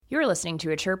You're listening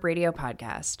to a Chirp Radio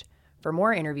podcast. For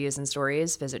more interviews and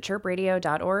stories, visit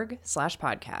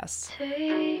chirpradio.org/podcasts.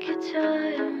 Take your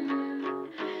time.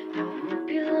 It won't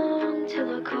be long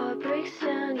till our car breaks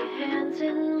down. Your hands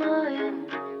in mine.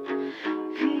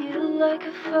 Feel like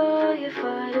a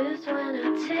firefighter's when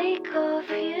I take off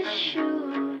your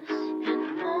shoes.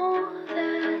 And all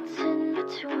that's in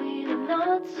between the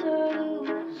knots are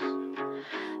loose.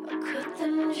 I cut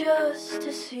them just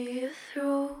to see you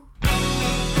through.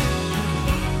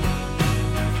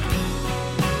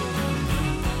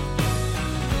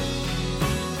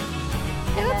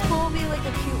 Yeah, that's cool. It'll be like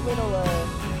a cute little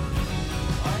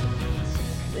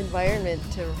environment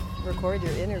to record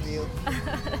your interview.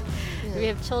 Yeah. We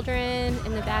have children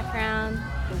in the background.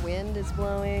 The wind is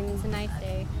blowing. It's a nice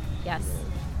day. Yes.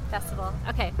 Festival.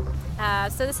 Okay.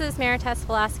 So this is Marites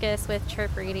Velasquez with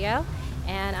Chirp Radio,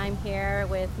 and I'm here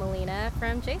with Melina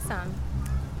from Som.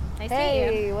 Nice to meet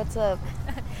you. Hey, what's up?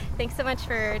 Thanks so much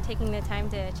for taking the time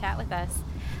to chat with us.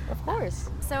 Of course.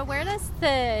 So where does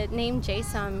the name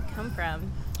Som come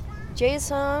from?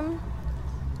 Som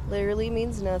literally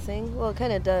means nothing. Well, it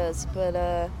kind of does, but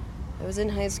I was in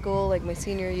high school, like my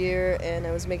senior year, and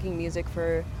I was making music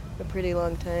for a pretty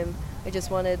long time. I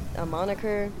just wanted a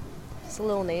moniker, just a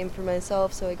little name for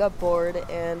myself, so I got bored,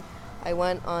 and I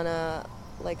went on a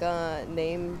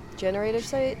name generator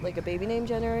site, like a baby name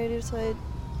generator site,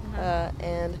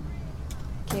 and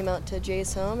came out to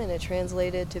Som, and it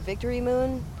translated to Victory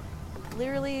Moon.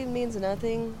 Literally means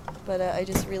nothing, but I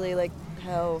just really like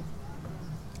how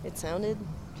it sounded.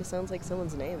 Just sounds like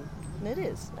someone's name, and it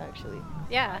is actually.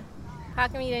 Yeah. How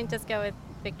come you didn't just go with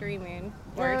Victory Moon?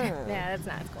 Yeah, that's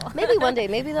not as cool. Maybe one day.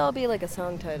 Maybe that'll be like a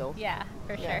song title. Yeah,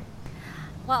 for sure.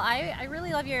 Well, I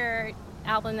really love your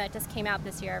album that just came out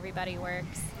this year, Everybody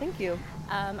Works. Thank you.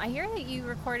 I hear that you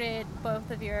recorded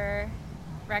both of your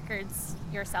records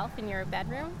yourself in your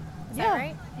bedroom. Is that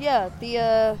right? Yeah.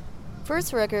 The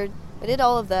first record, I did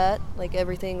all of that, like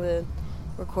everything, the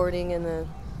recording and the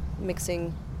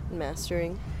mixing and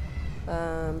mastering,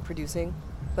 producing.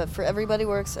 But for Everybody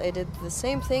Works, I did the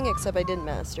same thing, except I didn't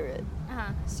master it.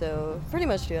 So pretty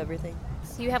much do everything.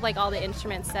 So you have like all the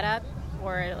instruments set up,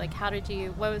 or like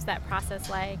what was that process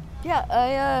like? Yeah,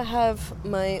 I have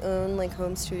my own like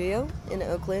home studio in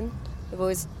Oakland. I've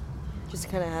always just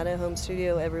kind of had a home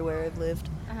studio everywhere I've lived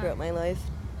throughout my life.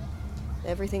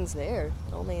 Everything's there,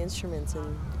 all my instruments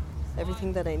and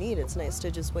everything that I need. It's nice to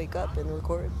just wake up and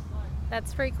record.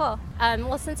 That's pretty cool.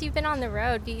 Well, since you've been on the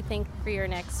road, do you think for your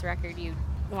next record you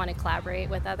want to collaborate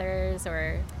with others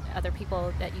or other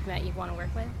people that you've met you want to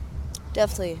work with?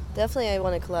 Definitely I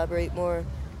want to collaborate more,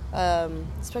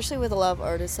 especially with a lot of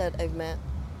artists that I've met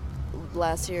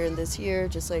last year and this year,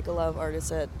 just like a lot of artists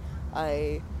that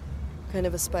I kind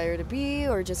of aspire to be,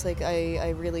 or just like I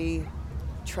really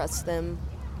trust them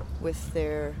with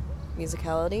their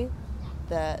musicality,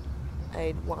 that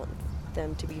I'd want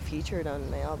them to be featured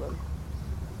on my album.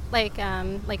 Like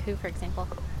who, for example?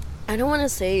 I don't want to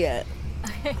say yet.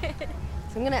 So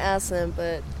I'm going to ask them,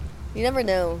 but you never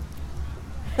know.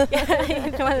 Yeah,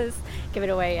 you don't want to give it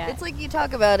away yet. It's like you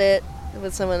talk about it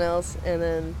with someone else, and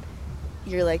then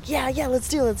you're like, yeah, let's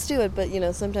do it.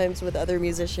 But, sometimes with other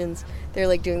musicians, they're,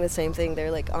 like, doing the same thing.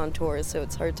 They're, like, on tour, so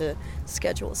it's hard to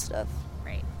schedule stuff.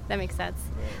 Right. That makes sense.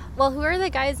 Well, who are the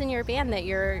guys in your band that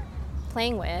you're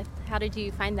playing with? How did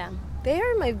you find them? They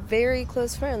are my very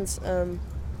close friends.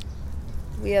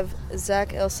 We have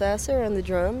Zach Elsasser on the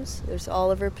drums. There's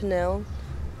Oliver Pinnell.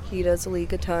 He does the lead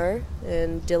guitar.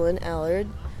 And Dylan Allard,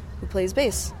 who plays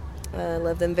bass. I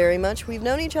love them very much. We've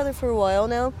known each other for a while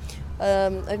now.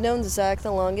 I've known Zach the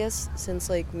longest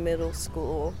since, like, middle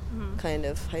school, kind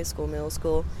of, high school, middle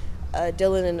school.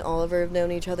 Dylan and Oliver have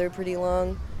known each other pretty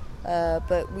long.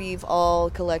 But we've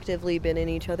all collectively been in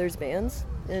each other's bands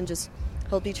and just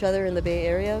helped each other in the Bay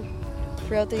Area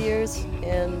throughout the years,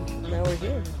 and now we're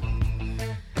here.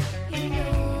 If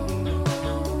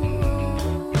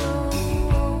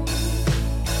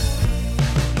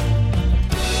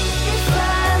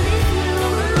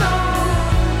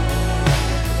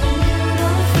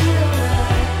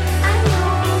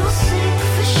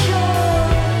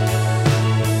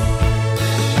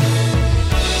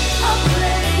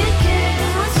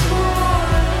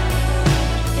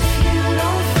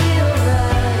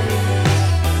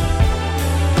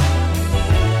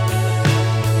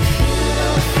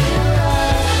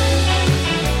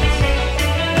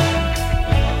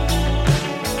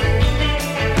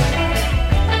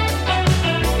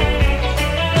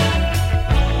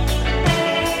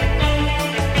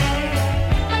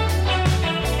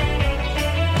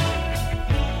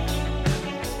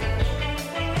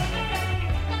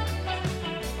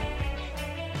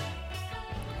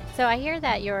So I hear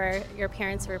that your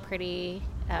parents were pretty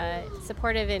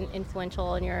supportive and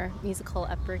influential in your musical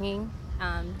upbringing.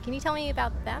 Can you tell me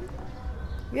about them?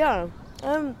 Yeah.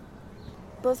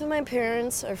 Both of my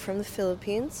parents are from the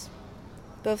Philippines.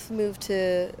 Both moved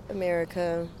to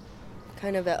America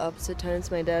kind of at opposite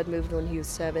times. My dad moved when he was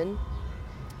 7,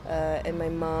 and my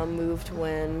mom moved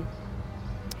when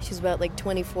she was about like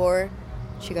 24.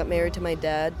 She got married to my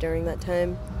dad during that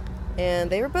time,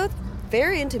 and they were both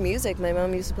very into music. My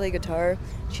mom used to play guitar.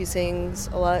 She sings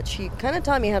a lot. She kind of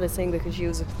taught me how to sing because she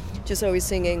was just always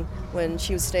singing when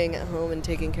she was staying at home and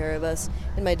taking care of us.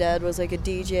 And my dad was like a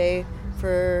DJ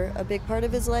for a big part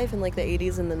of his life in like the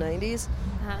 80s and the 90s.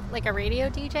 Like a radio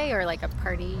DJ or like a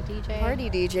party DJ? Party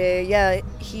DJ, yeah.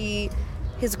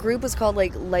 His group was called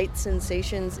like Light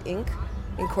Sensations Inc.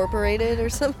 Incorporated or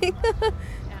something.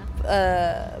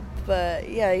 Yeah. But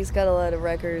yeah, he's got a lot of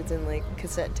records and like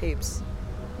cassette tapes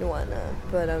and whatnot.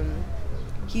 But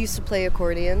he used to play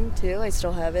accordion too. I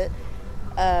still have it.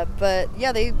 But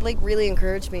yeah, they like really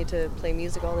encouraged me to play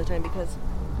music all the time because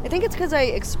I think it's because I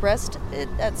expressed it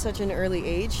at such an early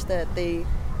age that they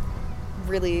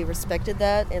really respected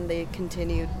that, and they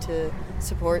continued to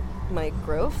support my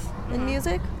growth in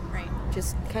music. Right.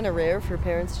 Just kind of rare for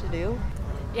parents to do.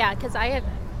 Yeah, because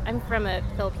I'm from a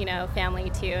Filipino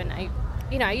family too, and I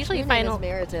usually Your find name is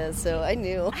Marites, so I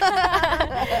knew.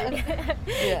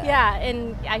 Yeah,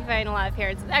 and I find a lot of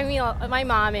parents. I mean, my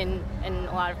mom and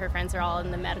a lot of her friends are all in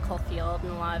the medical field,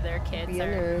 and a lot of their kids Be a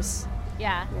are nurse.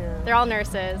 Yeah, they're all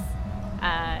nurses,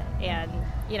 and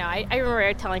I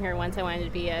remember telling her once I wanted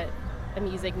to be a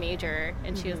music major,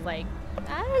 and she was like,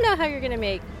 I don't know how you're gonna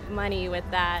make money with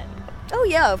that. Oh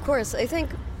yeah, of course. I think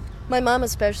my mom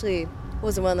especially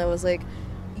was the one that was like,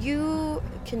 you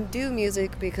can do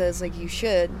music because like you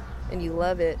should and you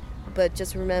love it, but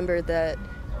just remember that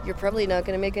you're probably not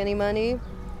going to make any money.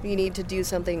 You need to do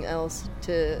something else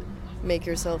to make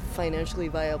yourself financially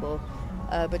viable.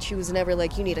 But she was never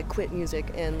like, you need to quit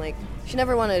music, and like she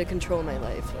never wanted to control my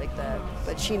life like that.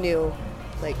 But she knew,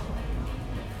 like,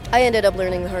 I ended up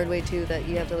learning the hard way too, that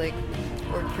you have to like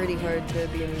work pretty hard to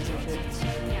be a musician.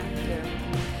 Yeah.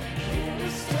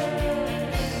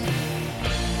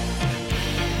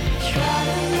 Try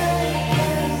to make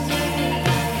ends meet,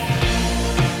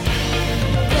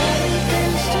 better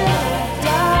than still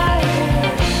dying.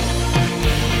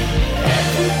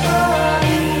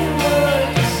 Everybody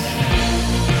works.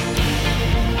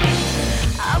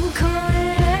 I'm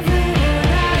calling everyone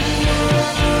I know.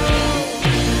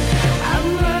 I'm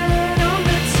running on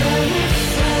the telephone.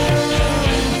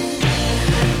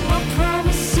 My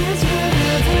promises were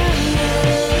never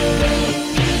made.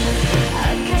 I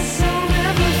guess I'll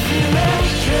never feel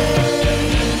okay.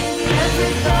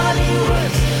 Everybody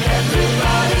works.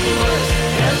 Everybody works.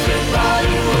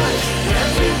 Everybody works.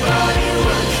 Everybody works.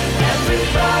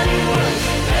 Everybody works.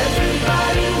 Everybody works.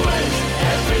 Everybody works.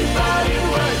 Everybody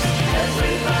works.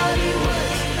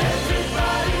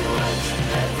 Everybody works.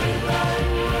 Everybody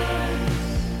works.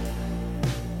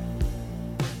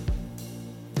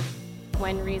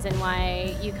 One reason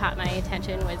why you caught my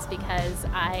attention was because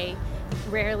I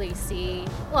rarely see,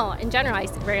 well, in general, I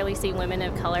rarely see women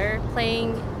of color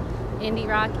playing indie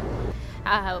rock.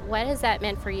 What has that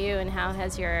meant for you, and how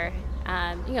has your,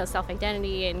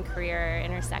 self-identity and career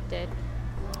intersected?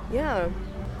 Yeah.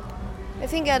 I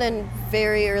think at a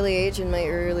very early age in my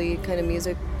early kind of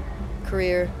music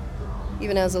career,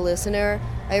 even as a listener,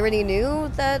 I already knew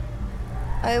that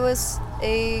I was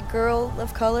a girl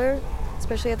of color.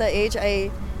 Especially at that age,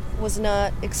 I was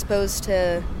not exposed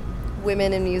to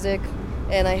women in music,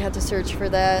 and I had to search for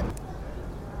that.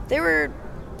 There were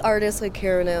artists like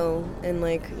Carano and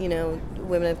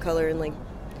women of color and like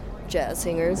jazz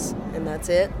singers, and that's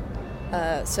it.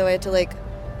 So I had to like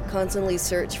constantly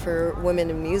search for women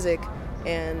in music,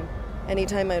 and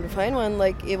anytime I would find one,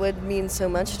 like it would mean so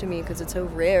much to me because it's so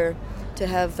rare to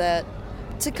have that,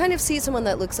 to kind of see someone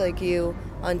that looks like you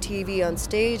on TV, on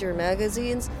stage, or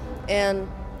magazines. And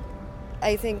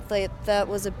I think that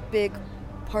was a big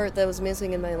part that was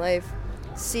missing in my life.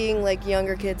 Seeing like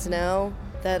younger kids now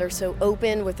that are so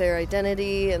open with their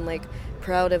identity and like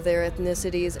proud of their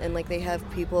ethnicities, and like they have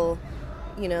people,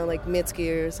 like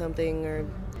Mitski or something, or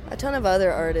a ton of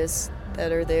other artists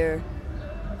that are there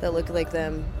that look like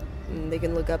them, and they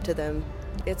can look up to them.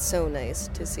 It's so nice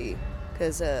to see,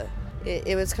 because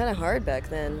it was kind of hard back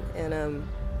then. And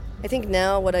I think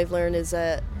now what I've learned is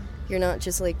that you're not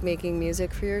just like making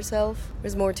music for yourself.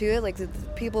 There's more to it. Like the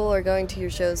people are going to your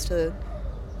shows to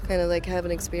kind of like have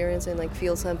an experience and like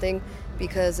feel something,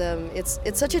 because it's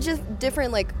such a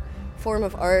different like form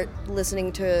of art,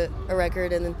 listening to a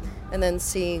record and then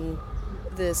seeing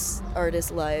this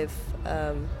artist live.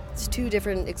 it's two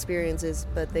different experiences,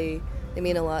 but they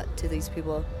mean a lot to these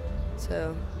people.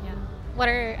 So Yeah. What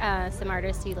are some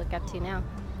artists you look up to now?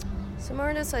 some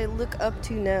artists I look up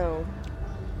to now.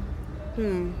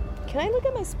 Can I look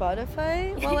at my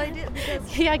Spotify while I do?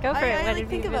 Because Yeah, go for it. I What like, have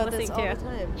think you been about this listening all to? the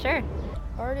time. Sure.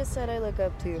 Artists that I look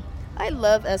up to. I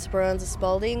love Esperanza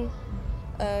Spalding.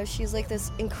 She's like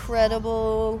this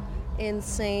incredible,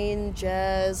 insane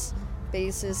jazz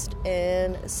bassist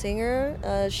and singer.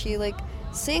 She like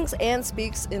sings and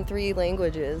speaks in 3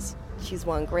 languages. She's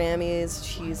won Grammys.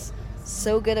 She's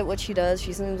so good at what she does.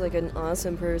 She seems like an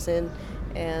awesome person,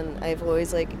 and I've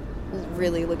always like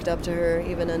really looked up to her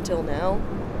even until now.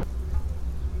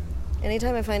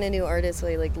 Anytime I find a new artist,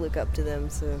 I like look up to them.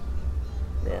 So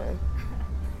yeah.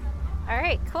 All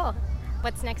right, cool.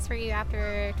 What's next for you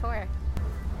after tour?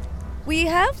 We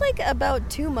have like about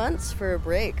 2 months for a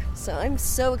break, so I'm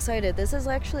so excited. This is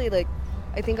actually like,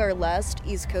 I think our last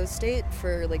East Coast state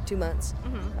for like 2 months.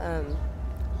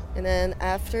 And then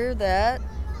after that,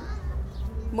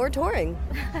 more touring.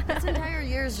 This entire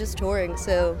year is just touring,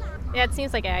 so. Yeah, it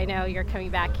seems like I know you're coming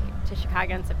back to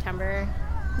Chicago in September.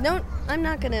 No, I'm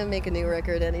not going to make a new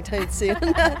record anytime soon.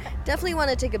 Definitely want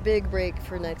to take a big break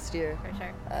for next year. For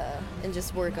sure. And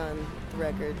just work on the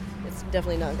record. It's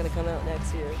definitely not going to come out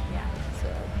next year. Yeah. So,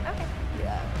 Okay.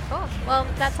 yeah. Cool. Well,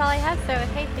 that's all I have. So,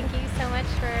 hey, thank you so much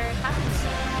for talking to me.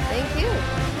 Thank you.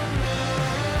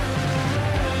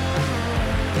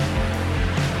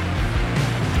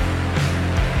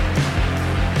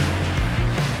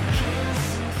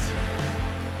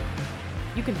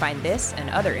 You can find this and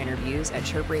other interviews at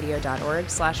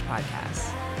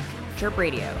chirpradio.org/podcasts. Chirp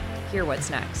Radio. Hear what's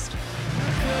next.